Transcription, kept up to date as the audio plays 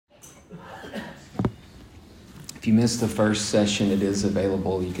If you missed the first session, it is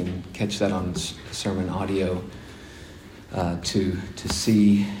available. You can catch that on sermon audio to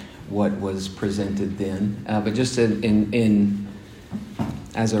see what was presented then. But just in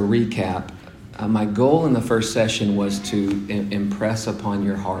as a recap, my goal in the first session was to impress upon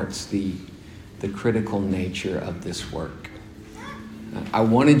your hearts the critical nature of this work. I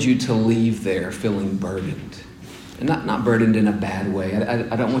wanted you to leave there feeling burdened, and not burdened in a bad way.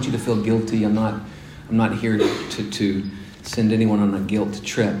 I don't want you to feel guilty. I'm not here to send anyone on a guilt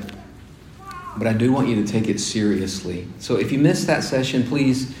trip, but I do want you to take it seriously. So if you missed that session,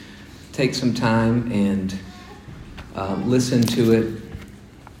 please take some time and listen to it.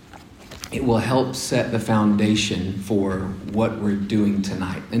 It will help set the foundation for what we're doing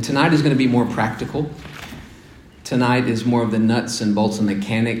tonight. And tonight is going to be more practical. Tonight is more of the nuts and bolts and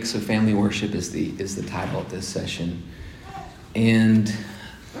mechanics of family worship is the title of this session. And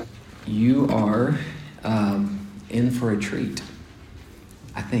you are in for a treat,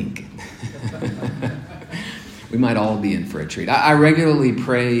 I think. We might all be in for a treat. I regularly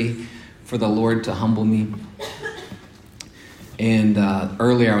pray for the Lord to humble me. And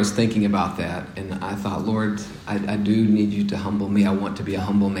earlier I was thinking about that, and I thought, Lord, I do need you to humble me. I want to be a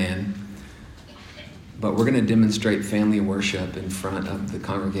humble man. But we're going to demonstrate family worship in front of the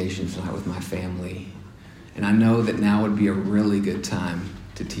congregation tonight with my family. And I know that now would be a really good time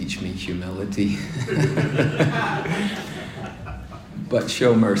to teach me humility. But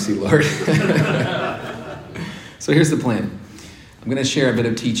show mercy, Lord. So here's the plan. I'm going to share a bit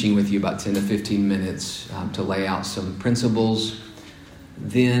of teaching with you, about 10 to 15 minutes, to lay out some principles.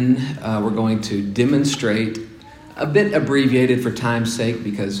 Then we're going to demonstrate, a bit abbreviated for time's sake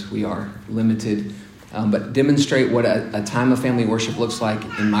because we are limited, but demonstrate what a time of family worship looks like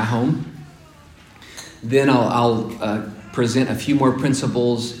in my home. Then I'll present a few more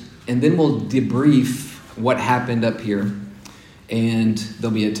principles, and then we'll debrief what happened up here. And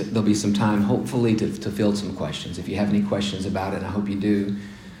there'll be some time, hopefully, to field some questions. If you have any questions about it, and I hope you do,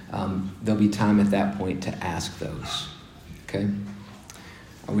 there'll be time at that point to ask those. Okay?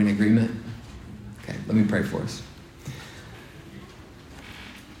 Are we in agreement? Okay, let me pray for us.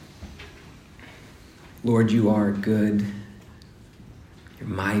 Lord, you are good. You're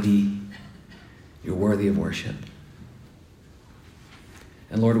mighty. You're worthy of worship.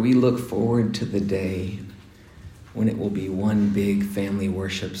 And Lord, we look forward to the day when it will be one big family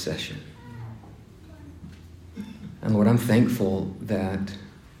worship session. And Lord, I'm thankful that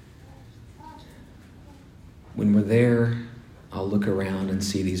when we're there, I'll look around and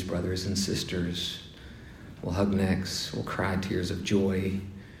see these brothers and sisters. We'll hug necks, we'll cry tears of joy,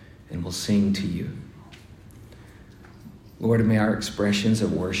 and we'll sing to you. Lord, may our expressions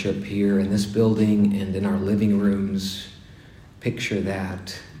of worship here in this building and in our living rooms picture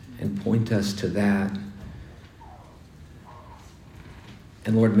that and point us to that.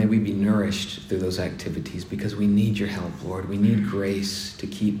 And Lord, may we be nourished through those activities because we need your help, Lord. We need grace to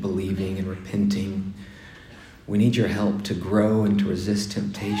keep believing and repenting. We need your help to grow and to resist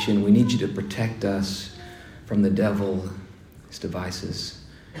temptation. We need you to protect us from the devil, his devices.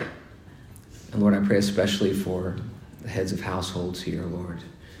 And Lord, I pray especially for the heads of households here, Lord.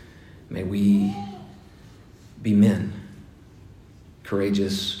 May we be men,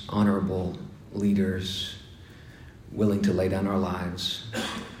 courageous, honorable leaders, willing to lay down our lives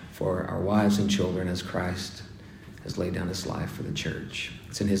for our wives and children as Christ has laid down his life for the church.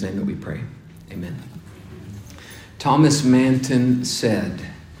 It's in his name that we pray. Amen. Thomas Manton said,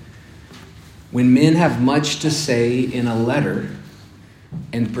 "When men have much to say in a letter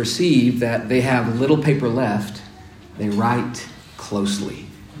and perceive that they have little paper left, they write closely."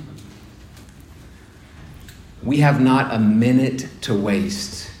 We have not a minute to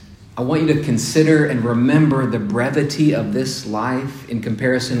waste. I want you to consider and remember the brevity of this life in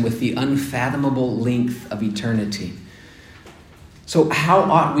comparison with the unfathomable length of eternity. So how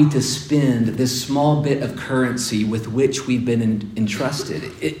ought we to spend this small bit of currency with which we've been entrusted?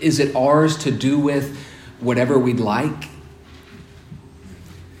 Is it ours to do with whatever we'd like?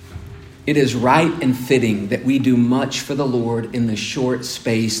 It is right and fitting that we do much for the Lord in the short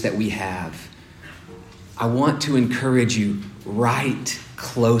space that we have. I want to encourage you, write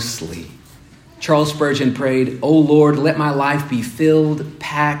closely. Charles Spurgeon prayed, "O Lord, let my life be filled,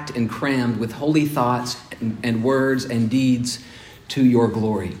 packed, and crammed with holy thoughts and words and deeds to your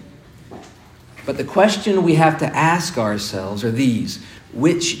glory." But the question we have to ask ourselves are these: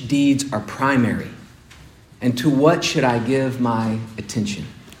 which deeds are primary? And to what should I give my attention?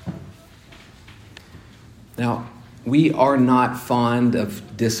 Now, we are not fond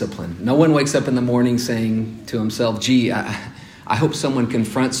of discipline. No one wakes up in the morning saying to himself, "Gee, I hope someone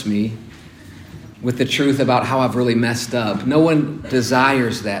confronts me with the truth about how I've really messed up. No one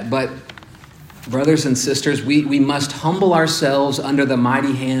desires that. But brothers and sisters, we must humble ourselves under the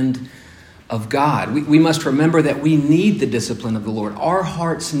mighty hand of God. We must remember that we need the discipline of the Lord. Our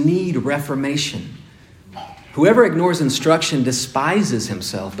hearts need reformation. Whoever ignores instruction despises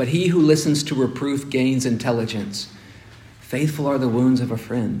himself, but he who listens to reproof gains intelligence. Faithful are the wounds of a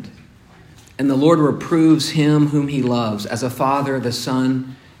friend. And the Lord reproves him whom he loves, as a father the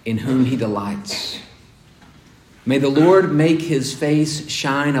son in whom he delights. May the Lord make his face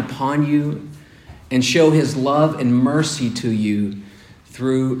shine upon you and show his love and mercy to you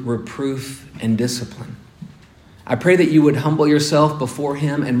through reproof and discipline. I pray that you would humble yourself before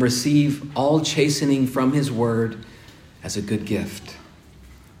him and receive all chastening from his word as a good gift.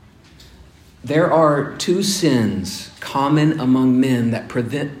 There are two sins common among men that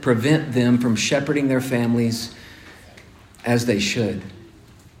prevent them from shepherding their families as they should.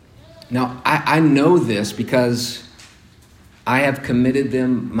 Now, I know this because I have committed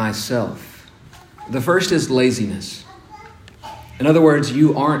them myself. The first is laziness. In other words,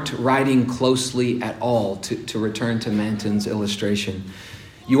 you aren't writing closely at all, to return to Manton's illustration.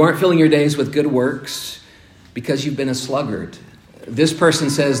 You aren't filling your days with good works because you've been a sluggard. This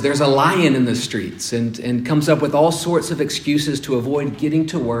person says there's a lion in the streets and comes up with all sorts of excuses to avoid getting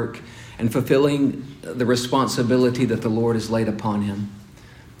to work and fulfilling the responsibility that the Lord has laid upon him.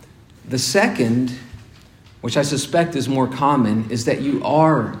 The second, which I suspect is more common, is that you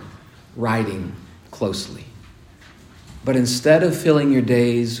are writing closely. But instead of filling your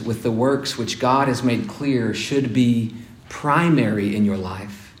days with the works which God has made clear should be primary in your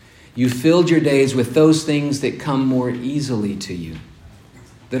life, you filled your days with those things that come more easily to you,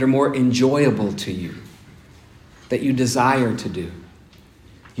 that are more enjoyable to you, that you desire to do.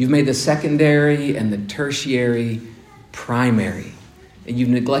 You've made the secondary and the tertiary primary, and you've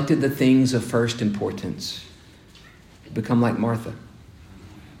neglected the things of first importance. You become like Martha.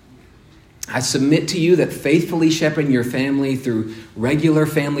 I submit to you that faithfully shepherding your family through regular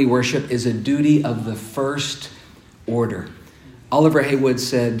family worship is a duty of the first order. Oliver Haywood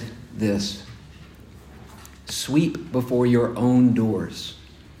said this: sweep before your own doors.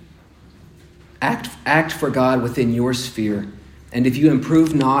 Act for God within your sphere, and if you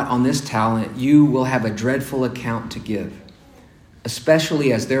improve not on this talent, you will have a dreadful account to give,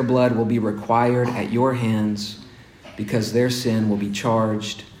 especially as their blood will be required at your hands, because their sin will be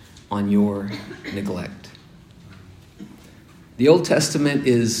charged on your neglect. The Old Testament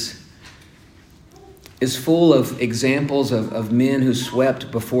is full of examples of men who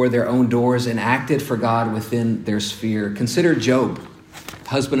swept before their own doors and acted for God within their sphere. Consider Job,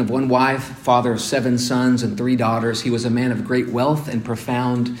 husband of one wife, father of 7 sons and 3 daughters. He was a man of great wealth and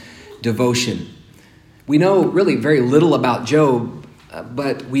profound devotion. We know really very little about Job,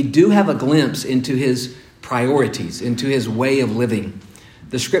 but we do have a glimpse into his priorities, into his way of living.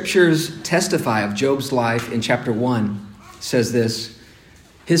 The scriptures testify of Job's life in chapter 1. It says this: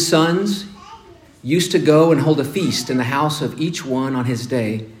 his sons used to go and hold a feast in the house of each one on his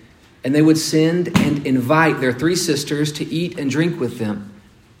day, and they would send and invite their 3 sisters to eat and drink with them.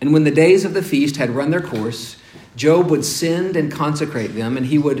 And when the days of the feast had run their course, Job would send and consecrate them, and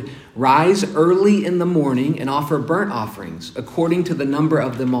he would rise early in the morning and offer burnt offerings according to the number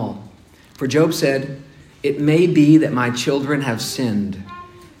of them all. For Job said, "It may be that my children have sinned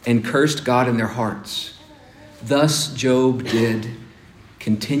and cursed God in their hearts." Thus Job did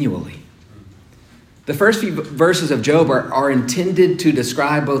continually. The first few verses of Job are intended to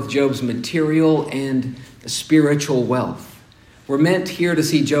describe both Job's material and spiritual wealth. We're meant here to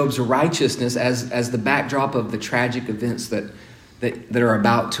see Job's righteousness as the backdrop of the tragic events that are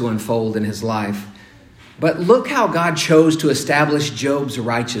about to unfold in his life. But look how God chose to establish Job's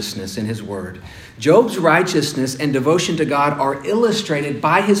righteousness in his word. Job's righteousness and devotion to God are illustrated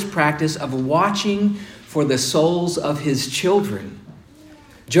by his practice of watching for the souls of his children.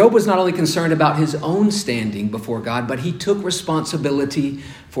 Job was not only concerned about his own standing before God, but he took responsibility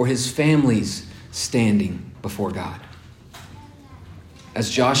for his family's standing before God.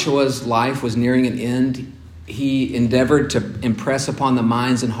 As Joshua's life was nearing an end, he endeavored to impress upon the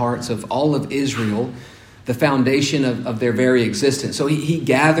minds and hearts of all of Israel the foundation of their very existence. So he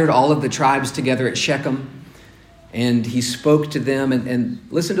gathered all of the tribes together at Shechem, and he spoke to them, and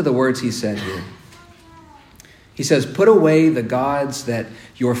listen to the words he said here. He says, "Put away the gods that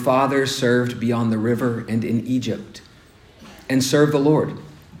your fathers served beyond the river and in Egypt, and serve the Lord.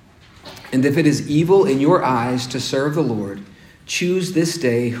 And if it is evil in your eyes to serve the Lord, choose this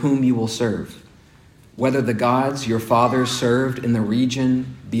day whom you will serve, whether the gods your fathers served in the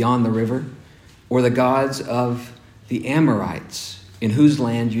region beyond the river, or the gods of the Amorites in whose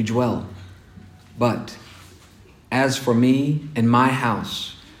land you dwell. But as for me and my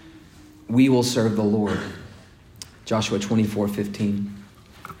house, we will serve the Lord. Joshua 24:15.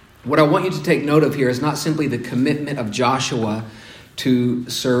 What I want you to take note of here is not simply the commitment of Joshua to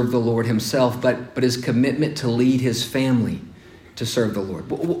serve the Lord himself, but his commitment to lead his family to serve the Lord.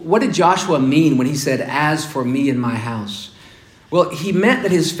 What did Joshua mean when he said, "As for me and my house"? Well, he meant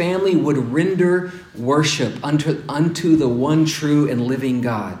that his family would render worship unto the one true and living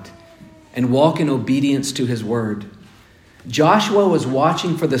God and walk in obedience to his word. Joshua was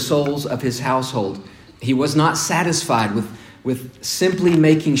watching for the souls of his household. He was not satisfied with simply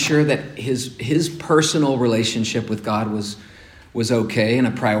making sure that his personal relationship with God was okay and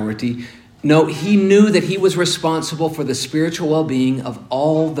a priority. No, he knew that he was responsible for the spiritual well-being of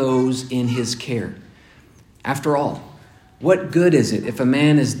all those in his care. After all, what good is it if a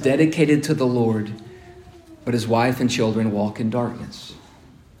man is dedicated to the Lord, but his wife and children walk in darkness?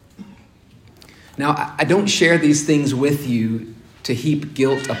 Now, I don't share these things with you to heap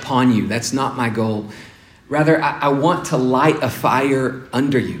guilt upon you. That's not my goal. Rather, I want to light a fire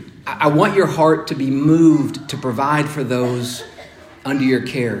under you. I want your heart to be moved to provide for those under your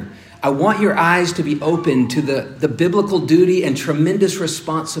care. I want your eyes to be open to the biblical duty and tremendous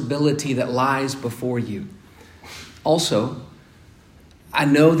responsibility that lies before you. Also, I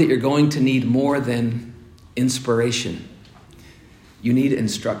know that you're going to need more than inspiration. You need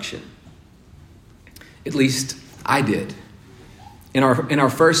instruction. At least I did. In our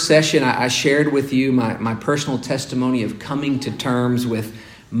first session, I shared with you my personal testimony of coming to terms with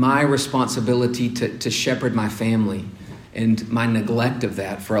my responsibility to shepherd my family and my neglect of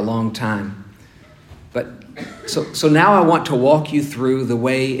that for a long time. But so now I want to walk you through the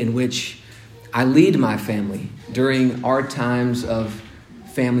way in which I lead my family during our times of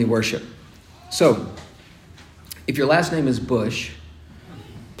family worship. So, if your last name is Bush,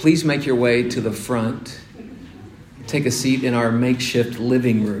 please make your way to the front. Take a seat in our makeshift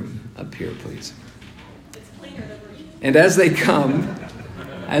living room up here, please. And as they come,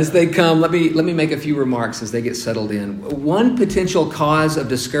 let me make a few remarks as they get settled in. One potential cause of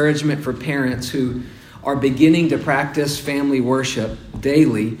discouragement for parents who are beginning to practice family worship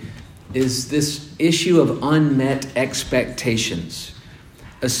daily is this issue of unmet expectations,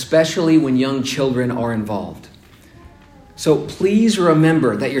 especially when young children are involved. So please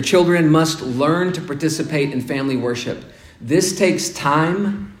remember that your children must learn to participate in family worship. This takes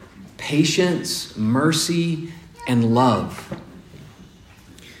time, patience, mercy, and love.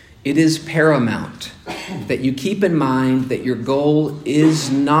 It is paramount that you keep in mind that your goal is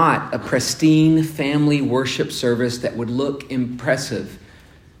not a pristine family worship service that would look impressive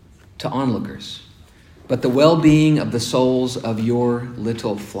to onlookers, but the well-being of the souls of your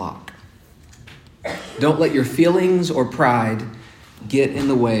little flock. Don't let your feelings or pride get in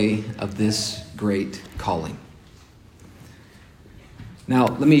the way of this great calling. Now,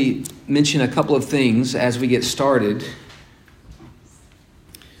 let me mention a couple of things as we get started.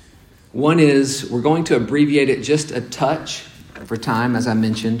 One is we're going to abbreviate it just a touch for time, as I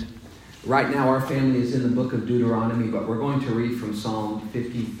mentioned. Right now, our family is in the book of Deuteronomy, but we're going to read from Psalm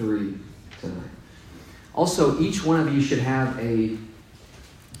 53 tonight. Also, each one of you should have a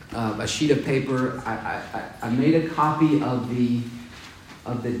sheet of paper. I made a copy of the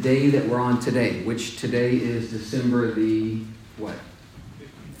day that we're on today, which today is December the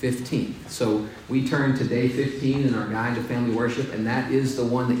 15th. So we turn to day 15 in our guide to family worship, and that is the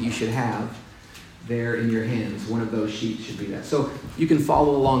one that you should have there in your hands. One of those sheets should be that. So you can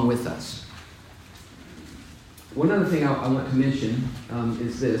follow along with us. One other thing I want to mention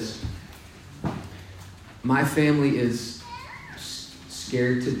is this. My family is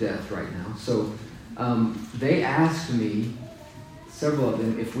scared to death right now. So they asked me, several of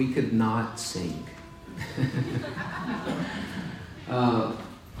them, if we could not sing.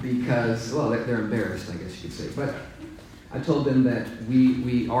 Because, well, they're embarrassed, I guess you could say. But I told them that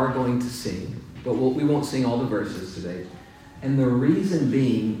we are going to sing, but we won't sing all the verses today. And the reason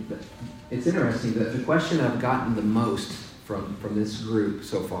being, it's interesting, that the question I've gotten the most from this group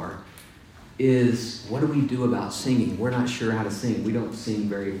so far is, what do we do about singing? We're not sure how to sing. We don't sing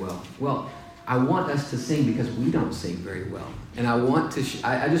very well. Well, I want us to sing because we don't sing very well. And I want to,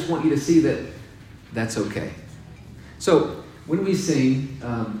 I just want you to see that that's okay. So when we sing,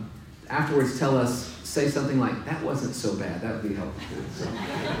 afterwards say something like, that wasn't so bad. That would be helpful.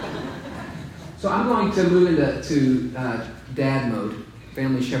 So I'm going to move into dad mode,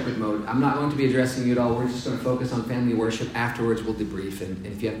 family shepherd mode. I'm not going to be addressing you at all. We're just going to focus on family worship. Afterwards, we'll debrief. And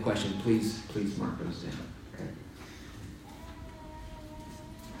if you have a question, please mark those down. Okay.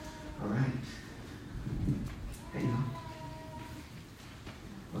 All right. Hang on.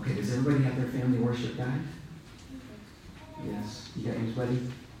 Okay, does everybody have their family worship guide? Yes. You got yours, buddy?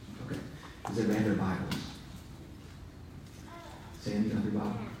 Okay. Does everybody have their Bibles? Sam, you have your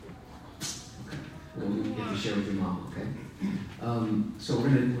Bible? Okay. Well, you have to share with your mom, okay? So we're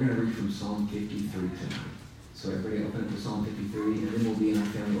gonna read from Psalm 53 tonight. So everybody open up to Psalm 53, and then we'll be in our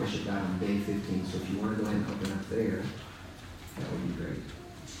family worship guide on day 15. So if you want to go ahead and open up there, that would be great.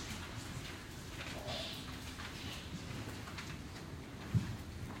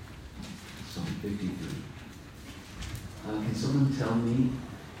 Psalm 53. Can someone tell me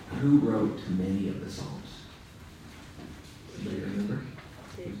who wrote many of the Psalms? Anybody remember?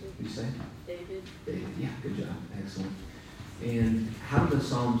 David. You say? David. David. Yeah, good job. Excellent. And how do the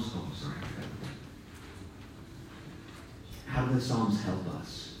Psalms? Oh, sorry. How do the Psalms help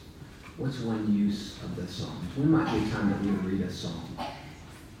us? What's one use of the Psalms? When might be a time that we would read a psalm?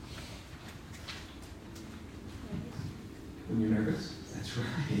 When you're nervous? That's right.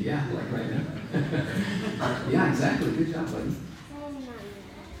 Yeah, like right now. Yeah, exactly. Good job, buddy.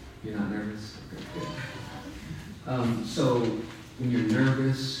 You're not nervous? Okay, good. So when you're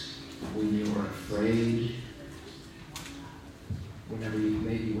nervous, when you're afraid, whenever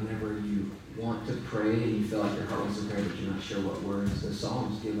you want to pray and you feel like your heart wants to pray but you're not sure what words, the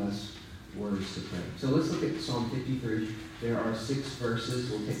Psalms give us words to pray. So let's look at Psalm 53. There are 6 verses.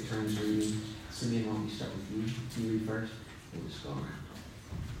 We'll take turns reading. Simeon, why don't we start with you? Can you read first? We'll just go around.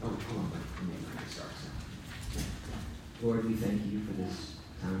 Oh, hold on, buddy. Let me start. Lord, we thank you for this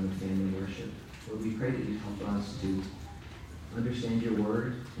time of family worship. Lord, we pray that you help us to understand your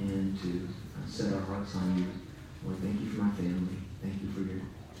word and to set our hearts on you. Lord, thank you for my family. Thank you for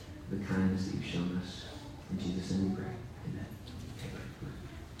the kindness that you've shown us. In Jesus' name we pray. Amen.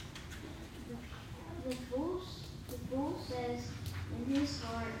 The fool says in his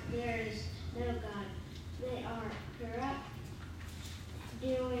heart there is no God. They are corrupt,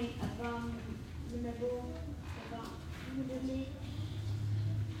 doing abominably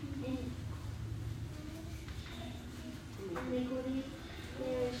iniquity.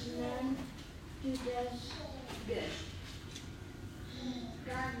 There is none who does good.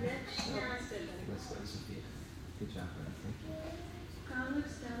 God looks down. Let's go, Sophia. Good job, buddy. Thank you. God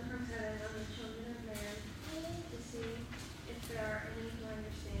looks down from heaven on the children of man to see if there are any who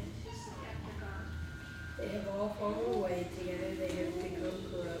understand, to seek after God. They have all fallen away together. They have become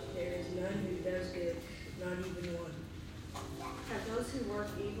corrupt. There is none who does good, not even one. Have those who work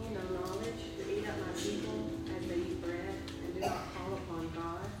evil no knowledge, who eat up my people as they eat bread, and do not call upon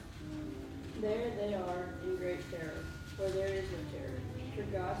God? There they are in great terror, for there is no terror. For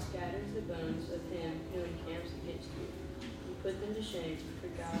God scatters the bones of him who encamps against you. You put them to shame, for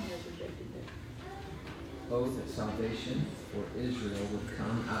God has rejected them. Oh, that salvation for Israel would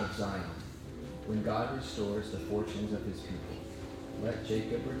come out of Zion, when God restores the fortunes of his people. Let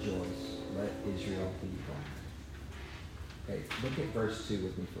Jacob rejoice, let Israel be glad. Okay, look at verse 2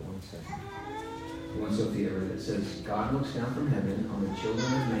 with me for 1 second. One Sophia read it says, God looks down from heaven on the children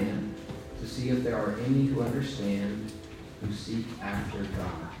of man to see if there are any who understand, who seek after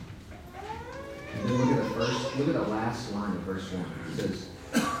God. And then look at the last line of verse 1. It says,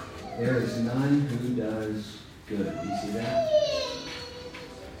 there is none who does good. Do you see that?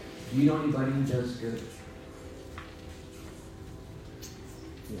 Do you know anybody who does good?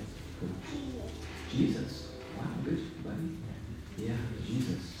 Yeah. Jesus. Wow, good, buddy. Yeah,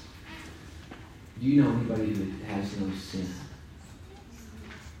 Jesus. Do you know anybody who has no sin?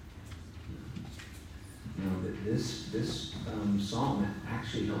 No, that this psalm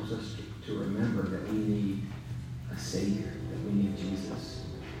actually helps us to remember that we need a Savior, that we need Jesus.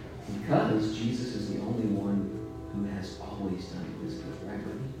 Because Jesus is the only one who has always done this good, right,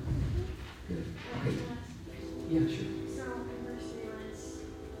 buddy? Good. Okay. Yeah, sure. So in verse 3, when it's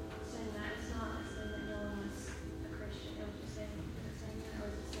saying that, it's not saying that no one was a Christian. It was just saying that,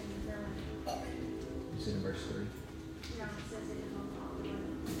 or is it saying that no one? It's in verse 3. No, it says it in all the way.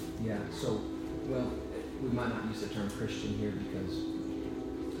 Yeah, so, well, we might not use the term Christian here because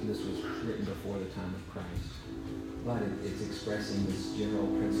this was written before the time of Christ. But it's expressing this general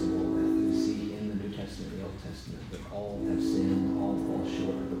principle that we see in the New Testament and the Old Testament, that all have sinned, all fall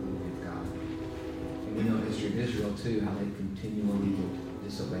short of the glory of God. And we know the history of Israel, too, how they continually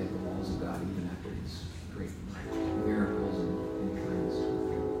disobeyed the laws of God even after his great miracles and kindness toward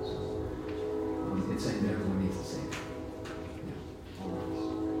them. So it's saying that everyone needs a Savior. Yeah, all of us.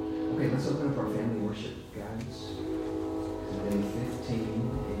 Okay, let's open up our family worship guides. Day 15,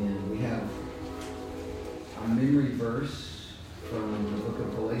 and we have a memory verse from the book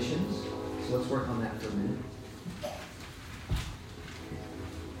of Galatians. So let's work on that for a minute.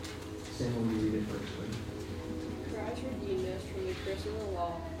 Sam, will you read it first, please? Christ redeemed us from the curse of the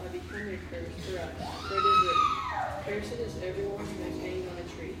law, by becoming a curse for us. For it is written, cursed is everyone who is hanged on a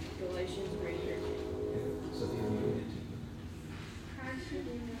tree. Galatians 3:13. So if you read it to me. Christ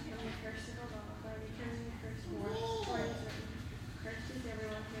redeemed us from the curse of the law by becoming a curse for us. For it is written, cursed is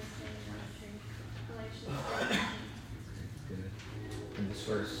everyone who is hanged on a tree. Galatians 3:13. Good. And this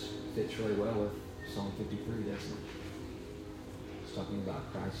verse fits really well with Psalm 53, doesn't it? It's talking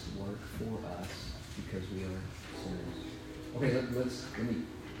about Christ's work for us because we are sinners. Okay, let me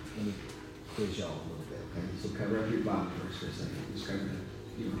quiz y'all a little bit, okay? So cover up your Bible verse for a second. Just cover it.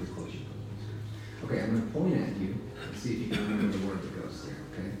 You don't have to close your Bible. Okay, I'm going to point at you and see if you can remember the word that goes there,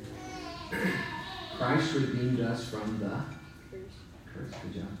 okay? Christ redeemed us from the curse,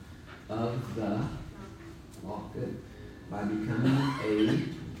 good job, of the law, good, by becoming a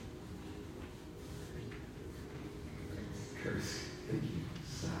curse. Thank you.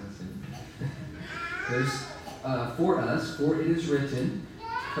 Curse for us, for it is written,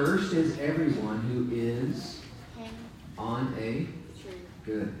 cursed is everyone who is on a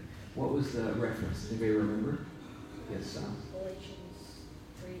good. What was the reference? Anybody remember? Yes, Sal. Galatians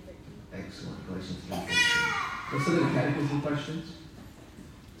 3:13. Excellent. Galatians 3:13. Let's look at the catechism questions.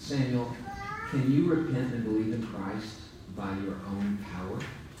 Samuel, can you repent and believe in Christ by your own power?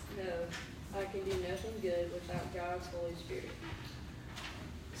 No, I can do nothing good without God's Holy Spirit.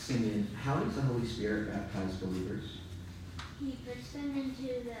 Simeon, how does the Holy Spirit baptize believers? He puts them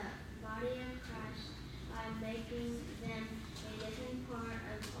into the body of Christ by making them a living part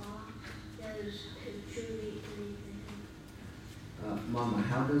of all those who truly believe in Him. Mama,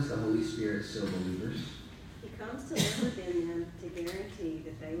 how does the Holy Spirit seal believers? He comes to live within them to guarantee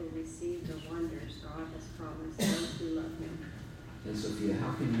that they will receive the wonders God has promised those who love Him. And Sophia,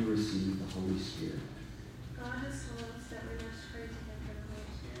 how can you receive the Holy Spirit? God has told us that we must pray to Him for the Holy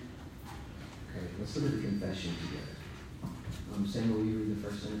Spirit. Okay, let's look at the confession together. Samuel, will you read the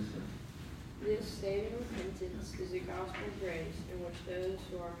first sentence? This saving repentance is a gospel of grace in which those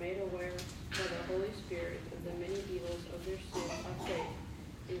who are made aware by the Holy Spirit of the many evils of their sin by faith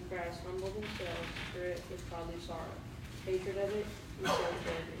in Christ humble themselves for it with godly sorrow, hatred of it, and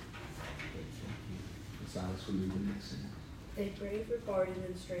self-judgment. Silas, will you read the next sentence? They pray for pardon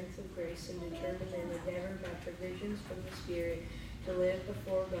and strength of grace and determine and endeavor by provisions from the Spirit to live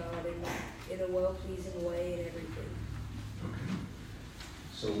before God in a well-pleasing way in everything. Okay.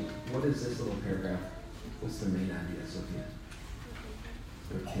 So what is this little paragraph? What's the main idea, Sophia?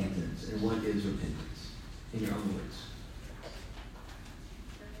 Repentance. And what is repentance? In your own words.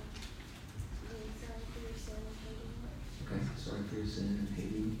 Okay, sorry for your sin and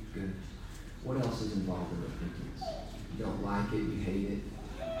hating. Good. What else is involved in repentance? You don't like it, you hate it.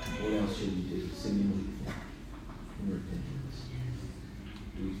 What else should you do? Seemingly in repentance.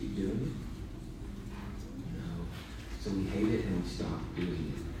 Do we keep doing it? No. So we hate it and we stop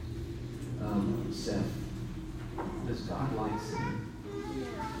doing it. Seth, does God like sin?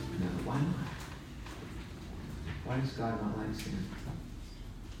 No. Why not? Why does God not like sin?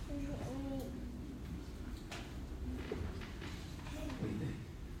 What do you think?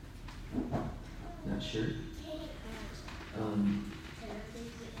 Not sure?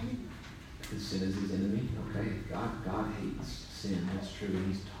 His sin is his enemy. Okay. God hates sin. That's true.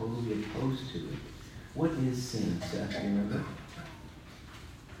 He's totally opposed to it. What is sin, Seth? Do you remember?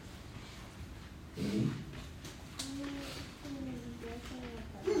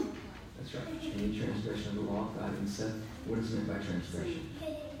 That's right. Any transgression of the law of God. And Seth, what is meant by transgression?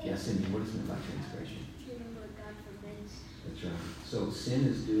 Yes, Cindy, what is meant by transgression? Doing what God forbids. That's right. So sin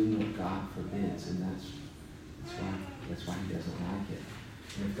is doing what God forbids, and that's why He doesn't like it.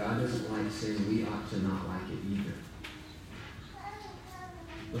 And if God doesn't like sin, we ought to not like it either.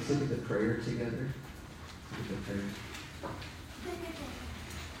 Let's look at the prayer together. Look at the prayer.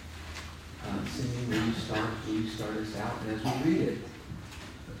 Cindy, will you start us out? And as we read it,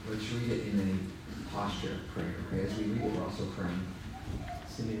 let's read it in a posture of prayer. Okay, as we read it, we're also praying.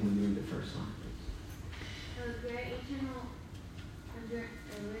 Cindy, will you read the first line, please? O great eternal,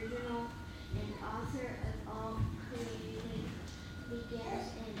 original, and author of all created, begins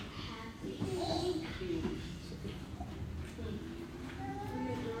in happy thing. We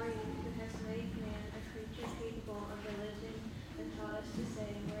adore you who has made man a creature capable of religion and taught us to say,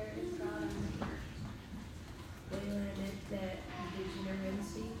 where is God on the earth? We lament that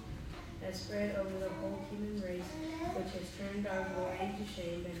degeneracy has spread over the whole human race, which has turned our glory into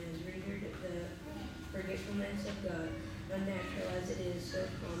shame and has rendered the forgetfulness of God unnatural as it is so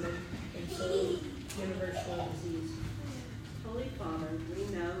common and so universal a disease. Holy Father, we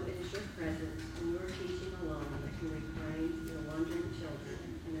know it is your presence and your teaching alone that can refrain your wandering children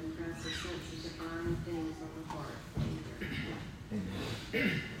and impress a sense of divine things on the heart.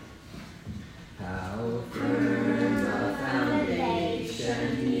 Amen. so firm a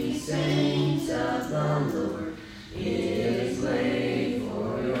foundation, ye saints of the Lord, is laid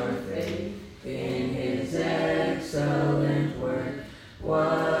for your faith in his excellent word.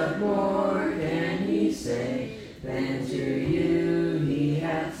 What more can he say than to you he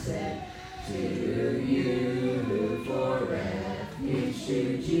hath said, to you who for refuge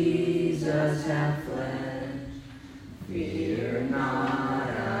to Jesus have fled? Fear not,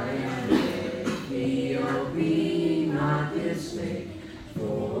 I am with thee, oh be not dismayed,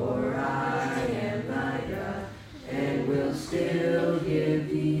 for I am thy God, and will still give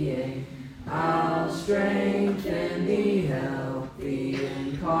thee aid. I'll strengthen thee, help thee,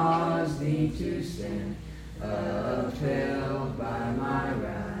 and cause thee to stand, upheld by my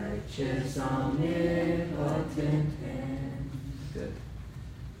righteous, omnipotent hand. Good.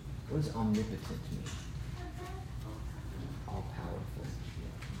 What does omnipotent mean? All powerful.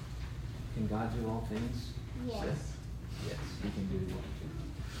 Can God do all things? Yes. Yes, he can do what?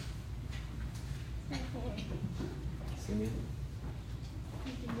 Simeon?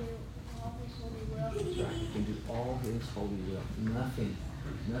 He can do all his holy will. That's right. He can do all his holy will. Nothing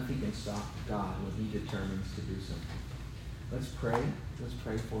can stop God when he determines to do something. Let's pray. Let's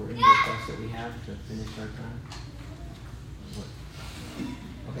pray for any requests that we have to finish our time. What?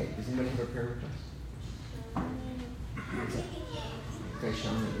 Okay, does anybody have a prayer request? Okay,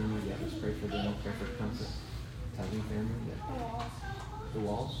 Sean and Emma, yeah, let's pray for them. Pray for comfort. Tithing family, yeah. The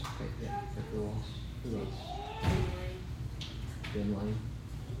walls? Okay, yeah, pray for the walls. Who else? Ben Lane.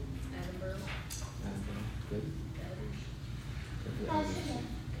 Adam Burrow. Good. Pray for the elders.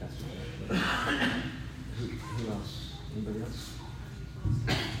 Pastor Jack. Who else? Anybody else?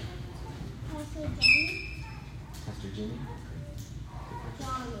 Pastor Jimmy?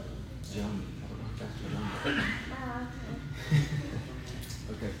 Johnny. Pastor Johnny.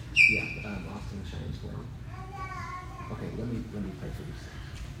 Okay. Yeah. Austin and Cheyenne's wedding. Okay. Let me pray for these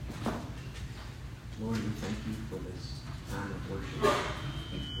things. Lord, we thank you for this time of worship.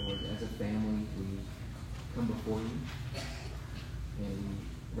 Lord, as a family, we come before you and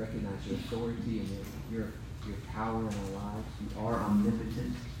we recognize your authority and your power in our lives. You are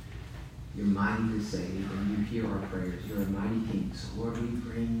omnipotent. You're mighty to save, and you hear our prayers. You're a mighty king. So, Lord, we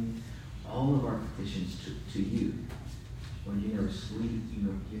bring all of our petitions to you. Lord, you never sleep, you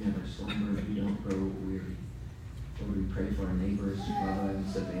never slumber, you don't grow weary. Lord, we pray for our neighbors, Bubba and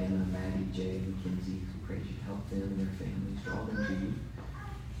Savannah, Maddie, Jay, Mackenzie. We pray that you help them and their families, draw them to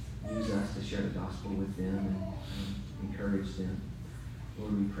you. Use us to share the gospel with them and encourage them.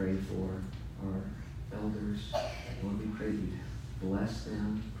 Lord, we pray for our elders. Lord, we pray that you bless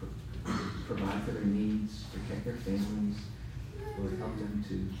them, provide for their needs, protect their families. Lord, help them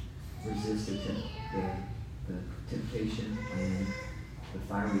to resist the temptation and the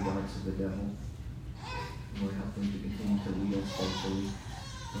fiery darts of the devil. Lord, help them to continue to lead us faithfully.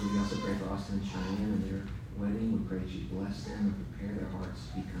 Lord, we also pray for Austin and Cheyenne and their wedding. We pray that you bless them and prepare their hearts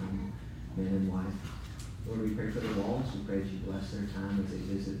to become man and wife. Lord, we pray for the Walls. We pray that you bless their time as they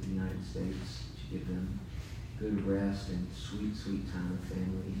visit the United States. That you give them good rest and sweet, sweet time with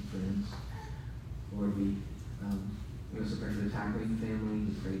family and friends. Lord, we also pray for the Tyree family.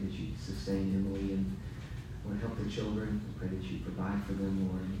 We pray that you sustain Emily and Lord, help their children. We pray that you provide for them,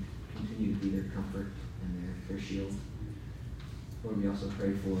 Lord, and continue to be their comfort and their shield. Lord, we also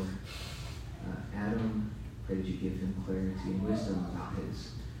pray for Adam. Pray that you give him clarity and wisdom about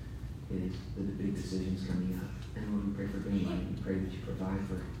the big decisions coming up. And Lord, we pray for Ben Lane. We pray that you provide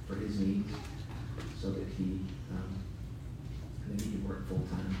for his needs so that he can work full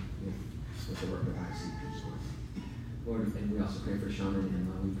time with the work of ICP. Lord, and we also pray for Sean and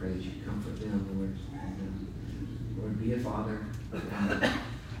Emma. We pray that you comfort them, Lord. And, Lord, be a father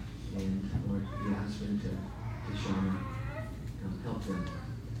and Lord, be a husband to Sean. Help them.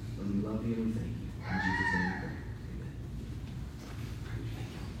 Lord, we love you and we thank you. In Jesus' name we pray.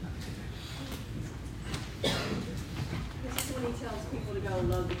 This is when he tells people to go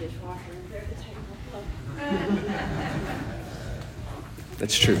load the dishwasher and clear the table.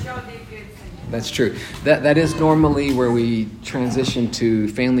 That's true. That's true. That is normally where we transition to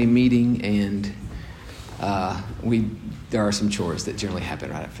family meeting, and there are some chores that generally happen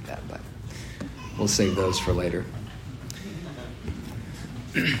right after that, but we'll save those for later.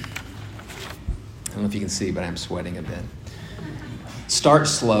 I don't know if you can see, but I'm sweating a bit. Start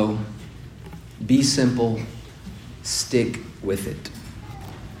slow, be simple, stick with it.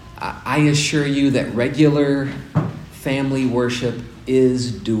 I assure you that regular family worship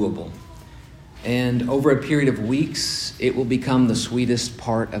is doable. And over a period of weeks, it will become the sweetest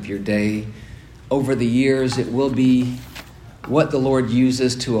part of your day. Over the years, it will be what the Lord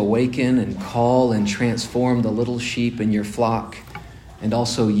uses to awaken and call and transform the little sheep in your flock, and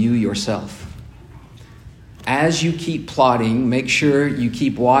also you yourself. As you keep plotting, make sure you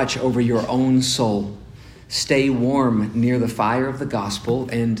keep watch over your own soul. Stay warm near the fire of the gospel,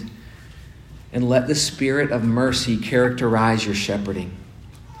 and let the spirit of mercy characterize your shepherding.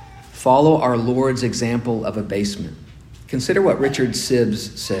 Follow our Lord's example of abasement. Consider what Richard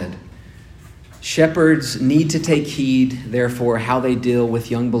Sibbes said. Shepherds need to take heed, therefore, how they deal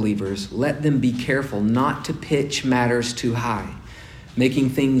with young believers. Let them be careful not to pitch matters too high, making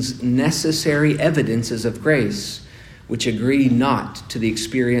things necessary evidences of grace, which agree not to the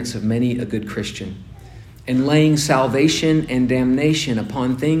experience of many a good Christian, and laying salvation and damnation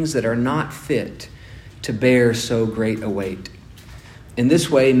upon things that are not fit to bear so great a weight. In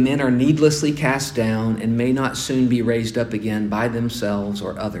this way, men are needlessly cast down and may not soon be raised up again by themselves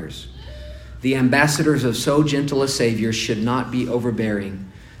or others. The ambassadors of so gentle a Savior should not be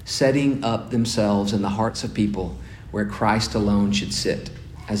overbearing, setting up themselves in the hearts of people where Christ alone should sit,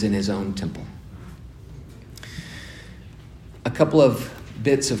 as in his own temple. A couple of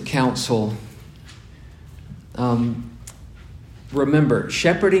bits of counsel. Remember,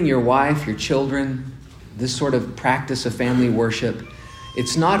 shepherding your wife, your children, this sort of practice of family worship,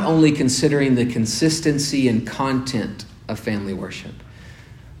 it's not only considering the consistency and content of family worship,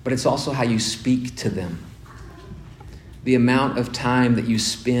 but it's also how you speak to them. The amount of time that you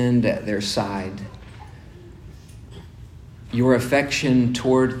spend at their side, your affection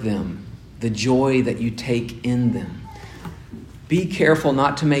toward them, the joy that you take in them. Be careful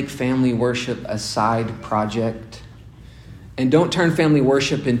not to make family worship a side project. And don't turn family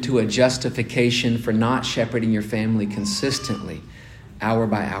worship into a justification for not shepherding your family consistently, hour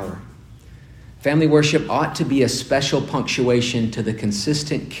by hour. Family worship ought to be a special punctuation to the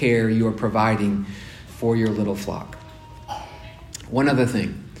consistent care you are providing for your little flock. One other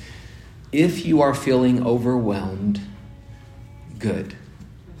thing. If you are feeling overwhelmed, good.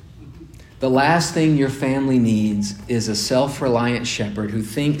 The last thing your family needs is a self-reliant shepherd who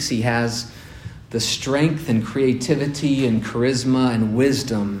thinks he has the strength and creativity and charisma and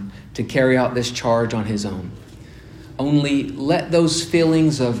wisdom to carry out this charge on his own. Only let those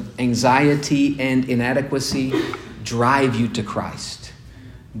feelings of anxiety and inadequacy drive you to Christ.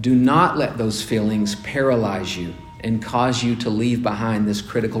 Do not let those feelings paralyze you and cause you to leave behind this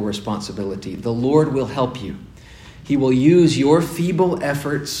critical responsibility. The Lord will help you. He will use your feeble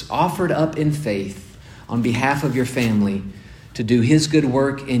efforts offered up in faith on behalf of your family to do his good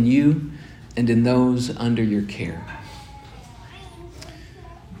work in you and in those under your care.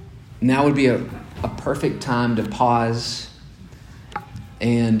 Now would be a perfect time to pause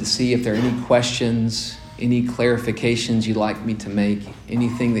and see if there are any questions, any clarifications you'd like me to make,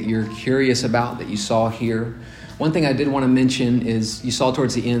 anything that you're curious about that you saw here. One thing I did want to mention is you saw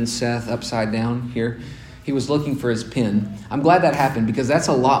towards the end Seth upside down here. He was looking for his pen. I'm glad that happened because that's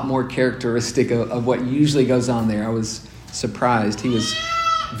a lot more characteristic of what usually goes on there. I was surprised. He was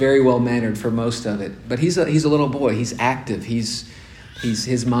very well mannered for most of it. But he's a little boy. He's active.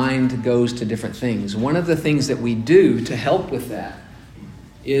 His mind goes to different things. One of the things that we do to help with that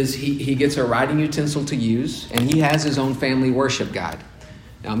is he gets a writing utensil to use, and he has his own family worship guide.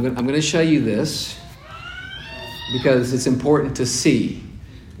 Now I'm going to show you this because it's important to see.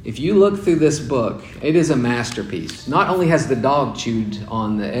 If you look through this book, it is a masterpiece. Not only has the dog chewed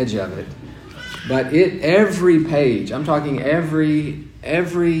on the edge of it, but every page, I'm talking every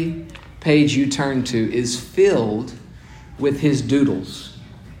page you turn to is filled with his doodles.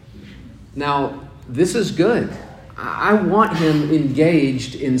 Now, this is good. I want him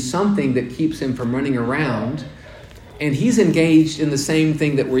engaged in something that keeps him from running around, and he's engaged in the same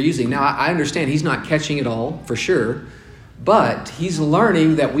thing that we're using. Now, I understand he's not catching it all, for sure, but he's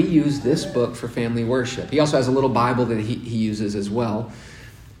learning that we use this book for family worship. He also has a little Bible that he uses as well.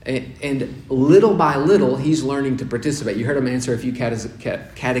 And little by little, he's learning to participate. You heard him answer a few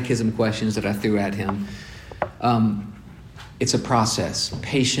catechism questions that I threw at him. It's a process.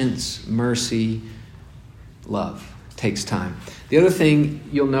 Patience, mercy, love. Takes time. The other thing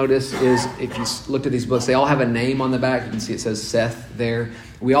you'll notice is if you looked at these books, they all have a name on the back. You can see it says Seth there.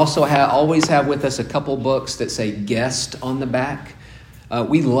 We also always have with us a couple books that say guest on the back.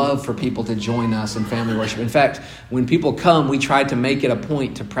 We love for people to join us in family worship. In fact, when people come, we try to make it a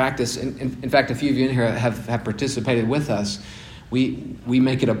point to practice. In fact, a few of you in here have participated with us. We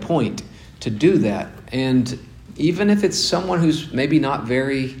make it a point to do that. And even if it's someone who's maybe not a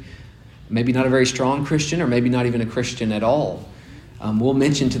very strong Christian or maybe not even a Christian at all, we'll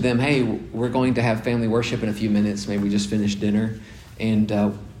mention to them, hey, we're going to have family worship in a few minutes. Maybe we just finished dinner. And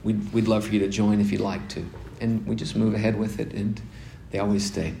we'd love for you to join if you'd like to. and we just move ahead with it, and they always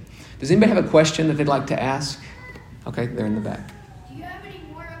stay. Does anybody have a question that they'd like to ask? Okay, they're in the back. Do you have any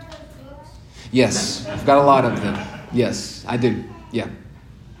more of those books? Yes, I've got a lot of them. Yes, I do. Yeah.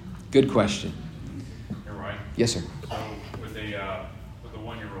 Good question. You're right. Yes, sir. So with a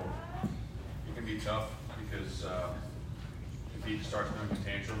 1-year-old, it can be tough because if he starts throwing a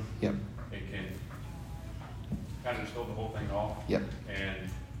tantrum, Yep. it can kind of just throw the whole thing off. Yep. And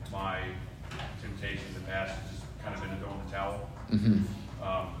my temptation in the past has just kind of been to throw in the towel. Mm-hmm.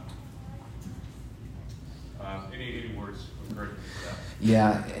 Any words of encouragement for that?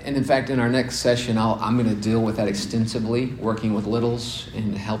 Yeah, and in fact, in our next session, I'm going to deal with that extensively, working with littles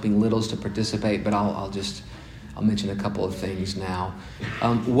and helping littles to participate. But I'll mention a couple of things now.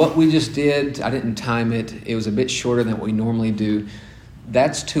 What we just did, I didn't time it. It was a bit shorter than what we normally do.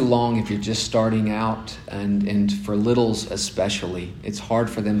 That's too long if you're just starting out, and for littles especially, it's hard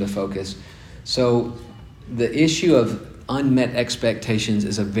for them to focus. So the issue of unmet expectations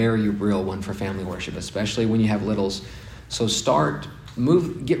is a very real one for family worship, especially when you have littles. So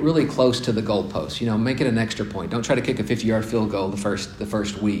get really close to the goalpost. Make it an extra point. Don't try to kick a 50-yard field goal the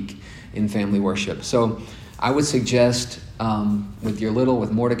first week in family worship. So I would suggest with your little,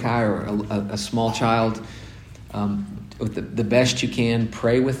 with Mordecai or a small child, with the best you can,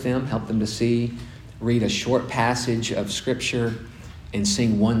 pray with them, help them to see, read a short passage of Scripture, and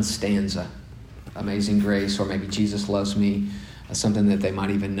sing one stanza. Amazing Grace, or maybe Jesus Loves Me, something that they might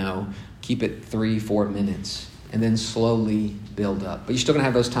even know. Keep it 3-4 minutes, and then slowly build up. But you're still going to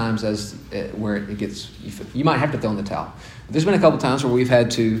have those times where it gets, you might have to throw in the towel. There's been a couple times where we've had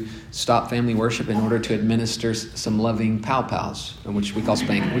to stop family worship in order to administer some loving pow-pows, which we call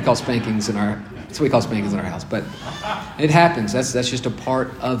spankings. We call spankings in our house. But it happens. That's just a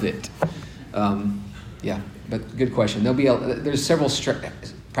part of it. Yeah, but good question. There's several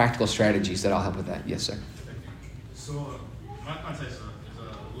practical strategies that I'll help with that. Yes, sir. So my context is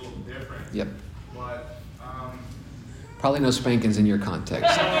a little different. Yep. But probably no spankings in your context.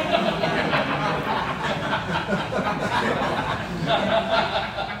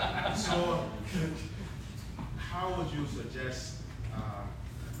 So how would you suggest,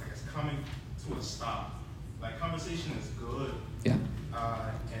 coming to a stop? Like, conversation is good. Yeah.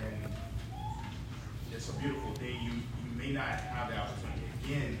 And it's a beautiful thing. You may not have the opportunity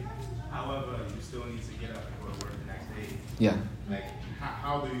again. However, you still need to get up and go to work the next day. Yeah. Like,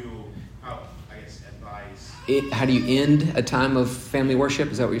 how advise? How do you end a time of family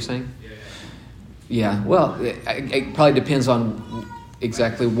worship? Is that what you're saying? Yeah. Yeah. Well, it probably depends on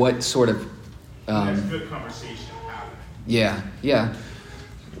exactly what sort of. There's good conversation happening. Yeah.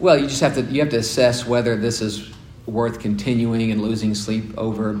 Well, you have to assess whether this is worth continuing and losing sleep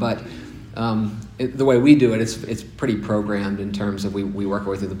over. But the way we do it, it's pretty programmed in terms of we work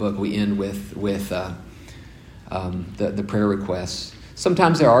our way through the book. We end with the prayer requests.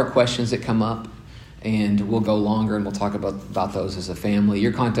 Sometimes there are questions that come up, and we'll go longer and we'll talk about those as a family.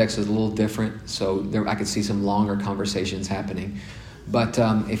 Your context is a little different, so I could see some longer conversations happening. But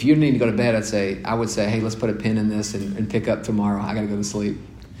if you need to go to bed, I would say, hey, let's put a pin in this and pick up tomorrow. I got to go to sleep.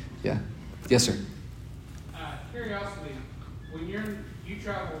 Yeah. Yes, sir. Curiosity, when you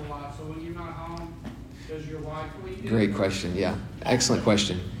travel a lot, so when you're not home, does your wife lead? Great question. Yeah, excellent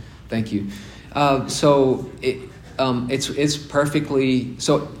question. Thank you. So it's perfectly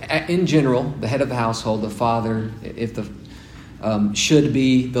so. In general, the head of the household, the father, should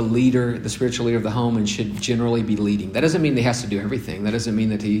be the leader, the spiritual leader of the home, and should generally be leading. That doesn't mean he has to do everything. That doesn't mean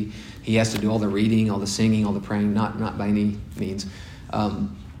that he has to do all the reading, all the singing, all the praying. Not by any means.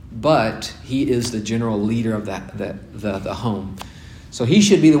 But he is the general leader of the home. So he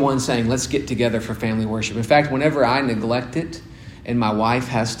should be the one saying, let's get together for family worship. In fact, whenever I neglect it and my wife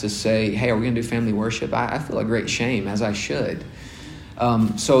has to say, hey, are we going to do family worship? I feel a great shame, as I should.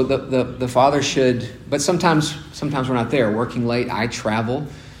 So the father should, but sometimes we're not there. Working late, I travel.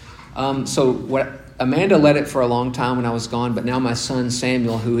 Amanda led it for a long time when I was gone, but now my son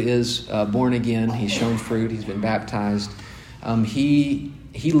Samuel, who is born again, he's shown fruit, he's been baptized, he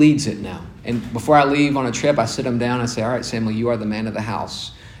leads it now. And before I leave on a trip, I sit him down and I say, all right, Samuel, you are the man of the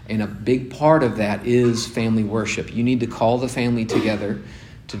house. And a big part of that is family worship. You need to call the family together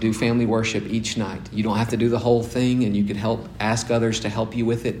to do family worship each night. You don't have to do the whole thing, and you can ask others to help you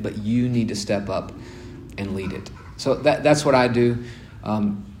with it, but you need to step up and lead it. So that's what I do.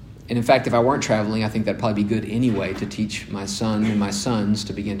 And in fact, if I weren't traveling, I think that'd probably be good anyway to teach my son and my sons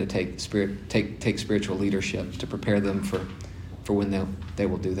to begin to take spiritual leadership, to prepare them for when they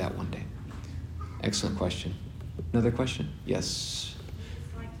will do that one day. Excellent question. Another question? Yes.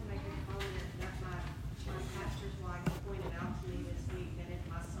 I'd like to make a comment that my pastor's wife pointed out to me this week, that if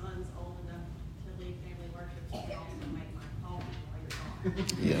my son's old enough to lead family worship,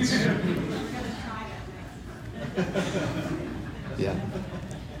 Yes. Yeah.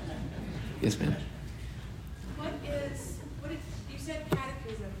 Yes, ma'am. You said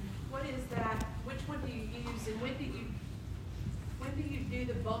catechism. What is that? Which one do you use, and when do you do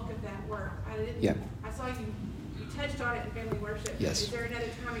the bulk of that work? I saw you touched on it in family worship. Yes. Is there another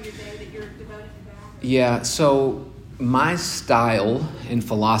time of your day that you're devoted to that? Yeah, so my style and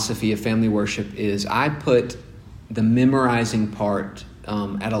philosophy of family worship is I put the memorizing part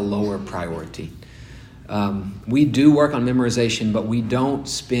at a lower priority. We do work on memorization, but we don't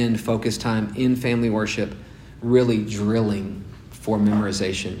spend focused time in family worship really drilling for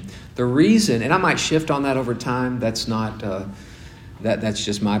memorization. The reason, and I might shift on that over time, that's not that's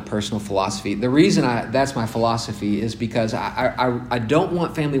just my personal philosophy. The reason that's my philosophy is because I don't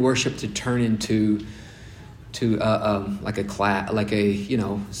want family worship to turn into like a class, like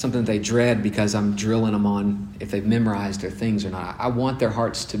something that they dread because I'm drilling them on if they've memorized their things or not. I want their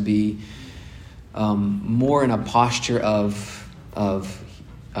hearts to be more in a posture of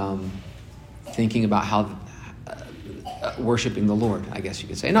thinking about how worshiping the Lord, I guess you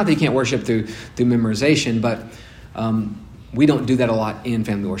could say. Not that you can't worship through memorization, but we don't do that a lot in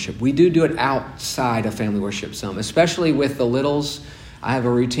family worship. We do it outside of family worship some, especially with the littles. I have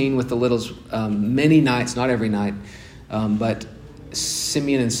a routine with the littles many nights, not every night, but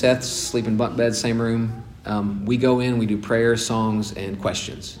Simeon and Seth sleep in bunk beds, same room. We go in, we do prayers, songs, and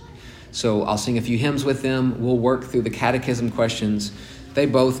questions. So I'll sing a few hymns with them. We'll work through the catechism questions. They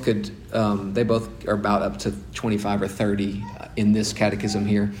both are about up to 25 or 30 in this catechism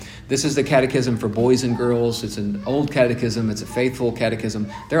here. This is the catechism for boys and girls. It's an old catechism. It's a faithful catechism.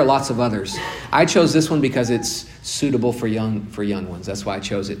 There are lots of others. I chose this one because it's suitable for young ones. That's why I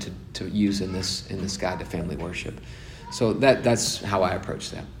chose it to use in this guide to family worship. So that's how I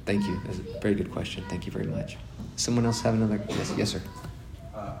approach that. Thank you. That's a very good question. Thank you very much. Someone else have another? Yes, sir.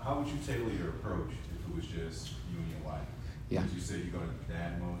 How would you tailor your approach if it was just you and your wife? Yeah. As you said, you go to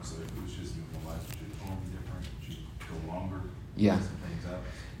dad mode, so if it was just you and your wife, would your tone be different? Would you go longer? Yeah. Some things up?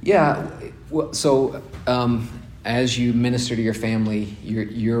 Yeah. Well, so as you minister to your family,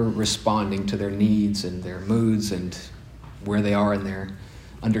 you're responding to their needs and their moods and where they are in their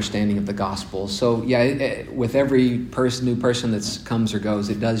understanding of the gospel. So yeah, with every new person that comes or goes,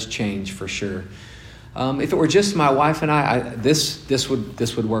 it does change for sure. If it were just my wife and I this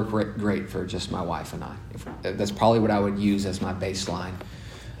would work great for just my wife and I. That's probably what I would use as my baseline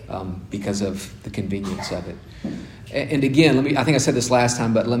because of the convenience of it. And again, I think I said this last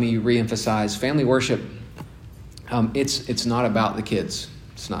time, but let me reemphasize: family worship. It's not about the kids.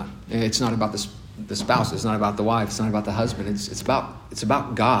 It's not about the spouse. It's not about the wife. It's not about the husband. It's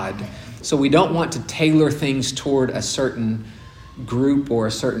about God. So we don't want to tailor things toward a certain group or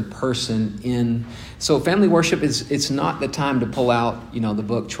a certain person in. So family worship it's not the time to pull out the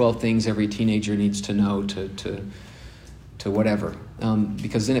book 12 Things Every Teenager Needs to Know to whatever,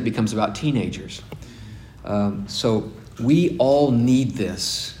 because then it becomes about teenagers. So we all need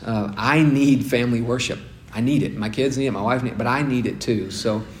this. I need family worship. I need it. My kids need it. My wife needs it, but I need it too.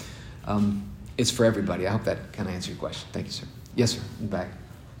 So it's for everybody. I hope that kind of answered your question. Thank you, sir. Yes, sir. In the back.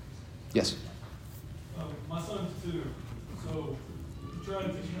 Yes. My son's 2, so we try to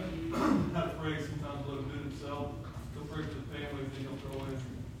teach him how to pray. Sometimes let him do it himself. He'll pray for the family, then he'll throw in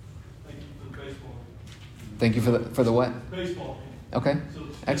thank you for the baseball game. Thank you for the what? Baseball game. Okay. So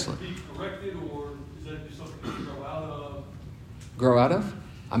excellent. Be corrected, or is that just something you grow out of? Grow out of?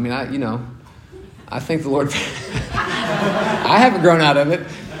 I mean, I think the Lord. I haven't grown out of it.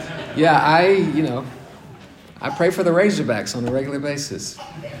 Yeah, I pray for the Razorbacks on a regular basis.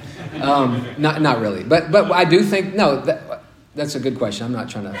 Not really, but I do think that's a good question. I'm not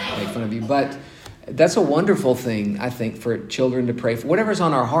trying to make fun of you, but that's a wonderful thing. I think for children to pray for whatever's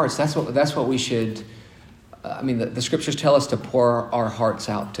on our hearts. That's what we should. The scriptures tell us to pour our hearts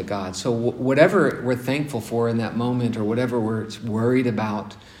out to God. So whatever we're thankful for in that moment, or whatever we're worried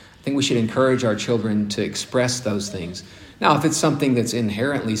about, I think we should encourage our children to express those things. Now, if it's something that's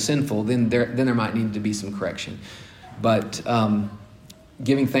inherently sinful, then there might need to be some correction. But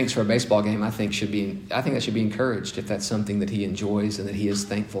giving thanks for a baseball game, I think that should be encouraged if that's something that he enjoys and that he is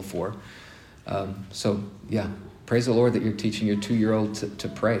thankful for. So yeah, praise the Lord that you're teaching your 2-year-old to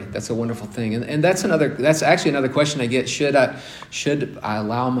pray. That's a wonderful thing. And that's actually another question I get. Should I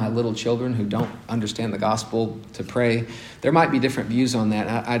allow my little children who don't understand the gospel to pray? There might be different views on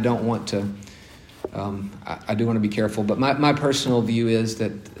that. I don't want to. I do want to be careful, but my personal view is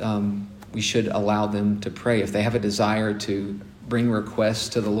that we should allow them to pray. If they have a desire to bring requests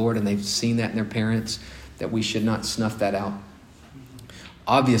to the Lord and they've seen that in their parents, that we should not snuff that out.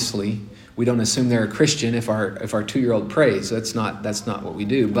 Obviously, we don't assume they're a Christian if our 2-year-old prays. That's not what we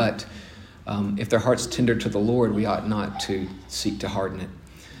do. But if their heart's tender to the Lord, we ought not to seek to harden it.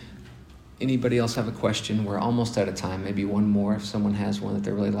 Anybody else have a question? We're almost out of time. Maybe one more if someone has one that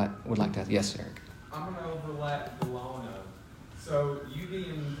they really would like to ask. Yes, Eric. I'm going to overlap Delano. So you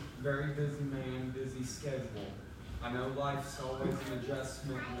being very busy man, busy schedule, I know life's always an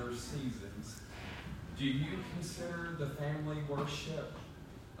adjustment and there's seasons. Do you consider the family worship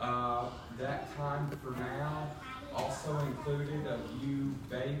that time for now also included of you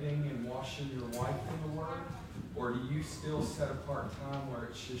bathing and washing your wife in the Word? Or do you still set apart time where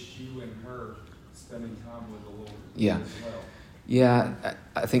it's just you and her spending time with the Lord as well? Yeah,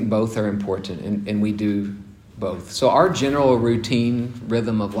 I think both are important, and we do both. So our general routine,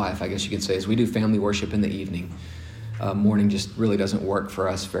 rhythm of life, I guess you could say, is we do family worship in the evening. Morning just really doesn't work for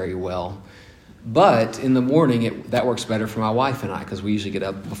us very well. But in the morning, that works better for my wife and I, because we usually get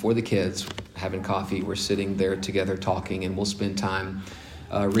up before the kids, having coffee. We're sitting there together talking, and we'll spend time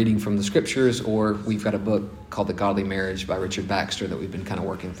reading from the scriptures, or we've got a book called The Godly Marriage by Richard Baxter that we've been kind of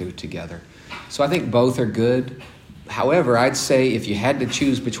working through together. So I think both are good. However, I'd say if you had to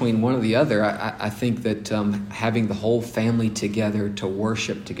choose between one or the other, I think that having the whole family together to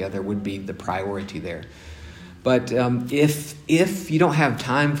worship together would be the priority there. But if you don't have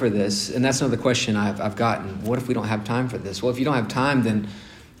time for this, and that's another question I've gotten, what if we don't have time for this? Well, if you don't have time, then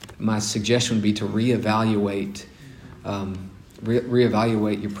my suggestion would be to reevaluate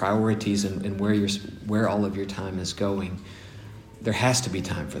your priorities and where all of your time is going. There has to be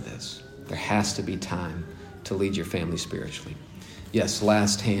time for this. There has to be time to lead your family spiritually. Yes,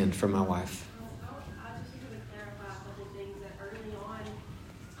 last hand from my wife. I just want to clarify a couple things that early on,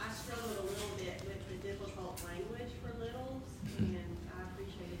 I struggled a little bit with the difficult language for littles, and I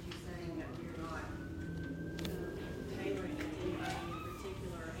appreciated you saying that you're not tailoring it to anybody in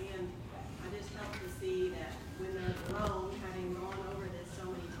particular, and I just help to see that when they're grown, having gone over this so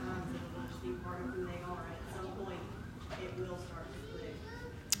many times, it'll just be part of who they are, and at some point, it will start to click.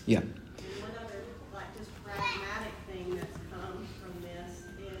 Yeah. Pragmatic thing that's come from this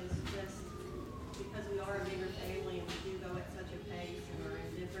is just because we are a bigger family and we do go at such a pace and we're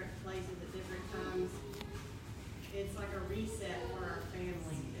in different places at different times, it's like a reset for our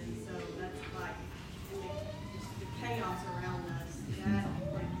family. And so that's like, just the chaos around us, that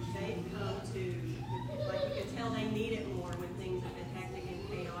like they've come to, like you can tell they need it more when things have been hectic and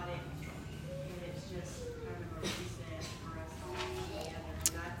chaotic, and it's just kind of a reset for us all together.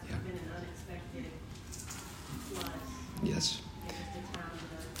 And that's been an unexpected. Yes. It's a time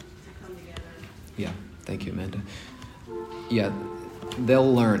to come together. Yeah. Thank you, Amanda. Yeah.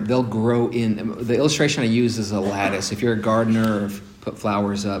 They'll learn. They'll grow in. The illustration I use is a lattice. If you're a gardener or put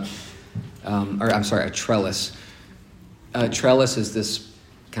flowers up, a trellis. A trellis is this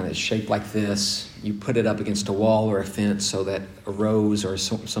kind of shape like this. You put it up against a wall or a fence so that a rose or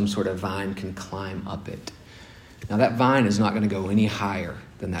some sort of vine can climb up it. Now that vine is not going to go any higher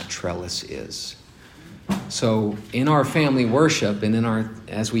than that trellis is. So in our family worship and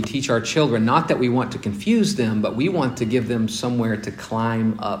as we teach our children, not that we want to confuse them, but we want to give them somewhere to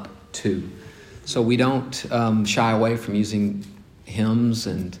climb up to. So we don't shy away from using hymns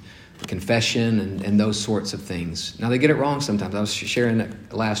and confession and those sorts of things. Now they get it wrong sometimes. I was sharing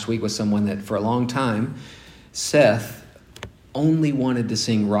it last week with someone that for a long time, Seth only wanted to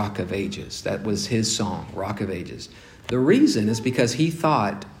sing Rock of Ages. That was his song, Rock of Ages. The reason is because he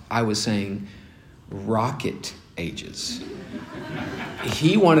thought I was saying Rocket Ages.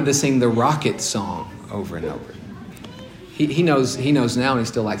 He wanted to sing the Rocket song over and over. He knows now and he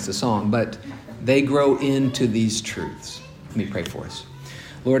still likes the song, but they grow into these truths. Let me pray for us.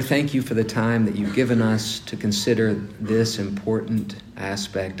 Lord, thank you for the time that you've given us to consider this important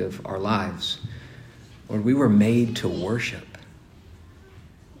aspect of our lives. Lord, we were made to worship.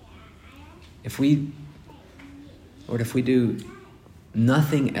 If we do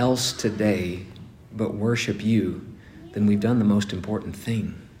nothing else today but worship you, then we've done the most important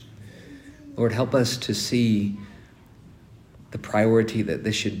thing. Lord, help us to see the priority that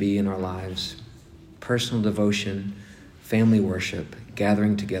this should be in our lives. Personal devotion, family worship,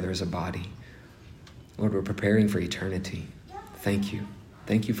 gathering together as a body. Lord, we're preparing for eternity. Thank you.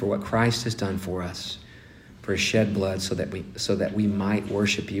 Thank you for what Christ has done for us, for his shed blood so that we might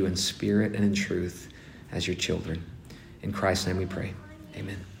worship you in spirit and in truth as your children. In Christ's name we pray.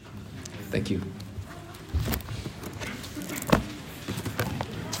 Amen. Thank you.